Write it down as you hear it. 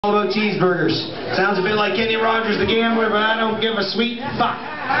All about cheeseburgers. Sounds a bit like Kenny Rogers the Gambler, but I don't give a sweet fuck.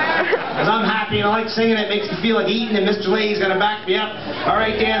 Because I'm happy and I like singing. It makes me feel like eating, and Mr. Lahey's going to back me up. All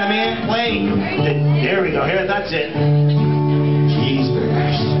right, Dan, the man, play. There we go. Here, that's it.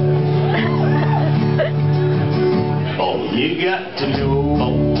 Cheeseburgers. All you got to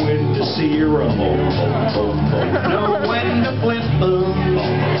know when to sear 'em. Know when to flip 'em.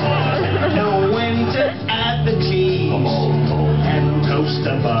 Know when to add the cheese. Toast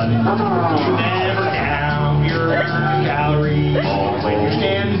a bun. You never count your calories when you're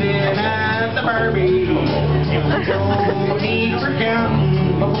standing at the Barbie. You don't need for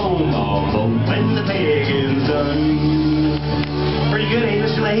counting when the pig is done. Pretty good, eh,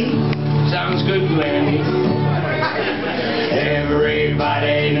 Mr. Lahey? Sounds good, Glenny.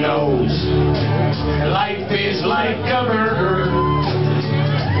 Everybody knows Life is like a burger.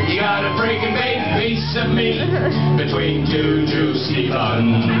 You got a freaking big piece of meat between two juicy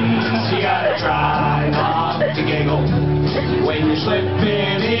buns. You gotta try not to giggle when you're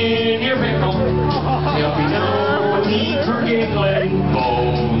slipping in your pickle. There'll be no need for giggling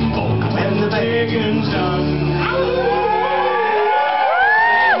when the bacon's done.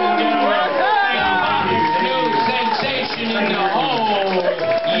 New sensation in the whole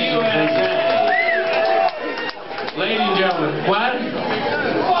USA. Ladies and gentlemen, what?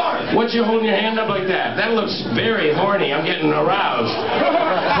 What's you holding your hand up like that? That looks very horny. I'm getting aroused.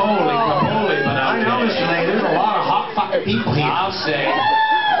 Holy, but I know, Mr. Lahey, there's a lot of hot fucking people here. I'll say,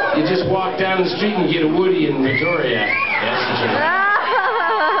 you just walk down the street and get a Woody in Victoria. That's the truth.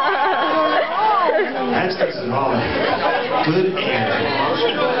 That's just all good air.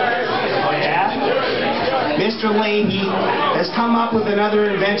 Oh, yeah? Mr. Lahey has come up with another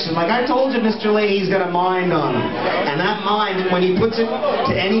invention. Like I told you, Mr. Lahey's got a mind on him. And that mind, when he puts it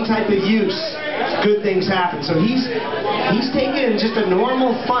to any type of use, good things happen. So he's taken just a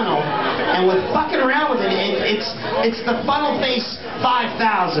normal funnel, and with fucking around with it, it's the funnel face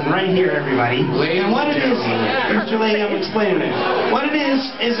 5,000 right here, everybody. And what it is, Mr. Lahey, I'm explaining it. What it is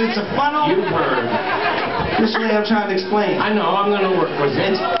it's a funnel. You've heard. Mr. Lahey, I'm trying to explain. I know, I'm going to work with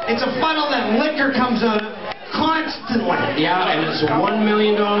it. It's a funnel that liquor comes out of constantly. Yeah, and it's a $1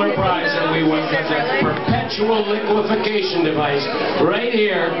 million prize that we won. That's a perpetual liquefaction device right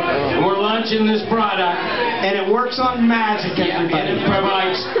here. And we're launching this product. And it works on magic, everybody. And it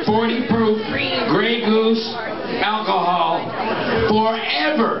provides 40 proof Grey Goose alcohol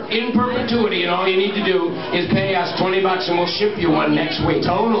forever in perpetuity. And all you need to do is pay us $20 and we'll ship you one next week.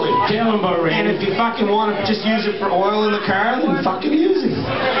 Totally. Tell them about it. And if you fucking want to just use it for oil in the car, then fucking use it.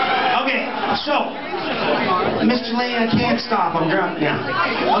 Okay, so Mr. Lahey, I can't stop. I'm drunk now.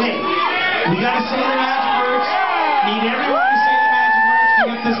 Okay, we gotta say the magic words. Need everyone to say the magic words to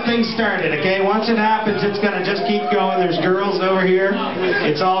get this thing started, okay? Once it happens, it's gonna just keep going. There's girls over here.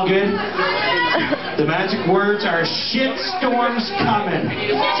 It's all good. The magic words are shit storms coming.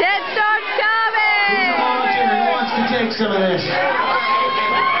 Shit storms coming! Who's a volunteer? Who wants to take some of this?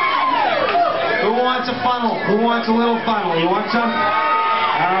 Who wants a funnel? Who wants a little funnel? You want some?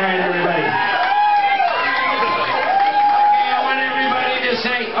 All right, everybody.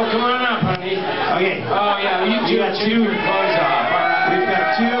 Say, oh, come on up, honey. Okay. Oh, yeah, you two got two clothes off. We've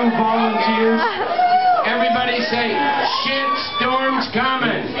got two volunteers. Everybody say, shit storms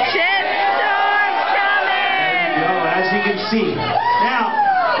coming. Shit storms coming! There you go, as you can see. Now,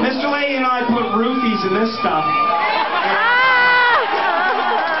 Mr. Lahey and I put roofies in this stuff.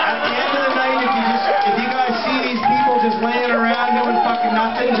 At the end of the night, if you guys see these people just laying around doing fucking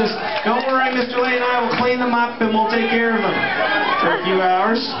nothing, just don't worry, Mr. Lahey and I will clean them up and we'll take care of them for a few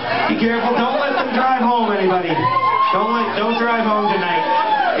hours. Be careful. Don't let them drive home, anybody. Don't drive home tonight.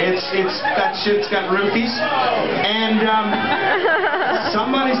 That shit's got roofies. And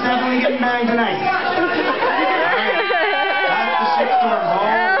somebody's definitely getting banged tonight. Alright. That's the shit storm.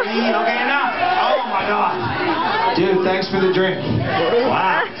 Holy. Okay, enough. Oh my god. Dude, thanks for the drink.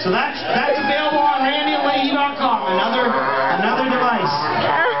 Wow. So that's available on RandyandLahey.com. Another device.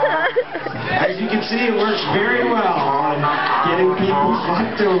 As you can see, it works very well on getting people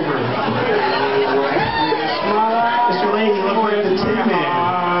fucked over. Mr. Lahey, you look like the Tin Man.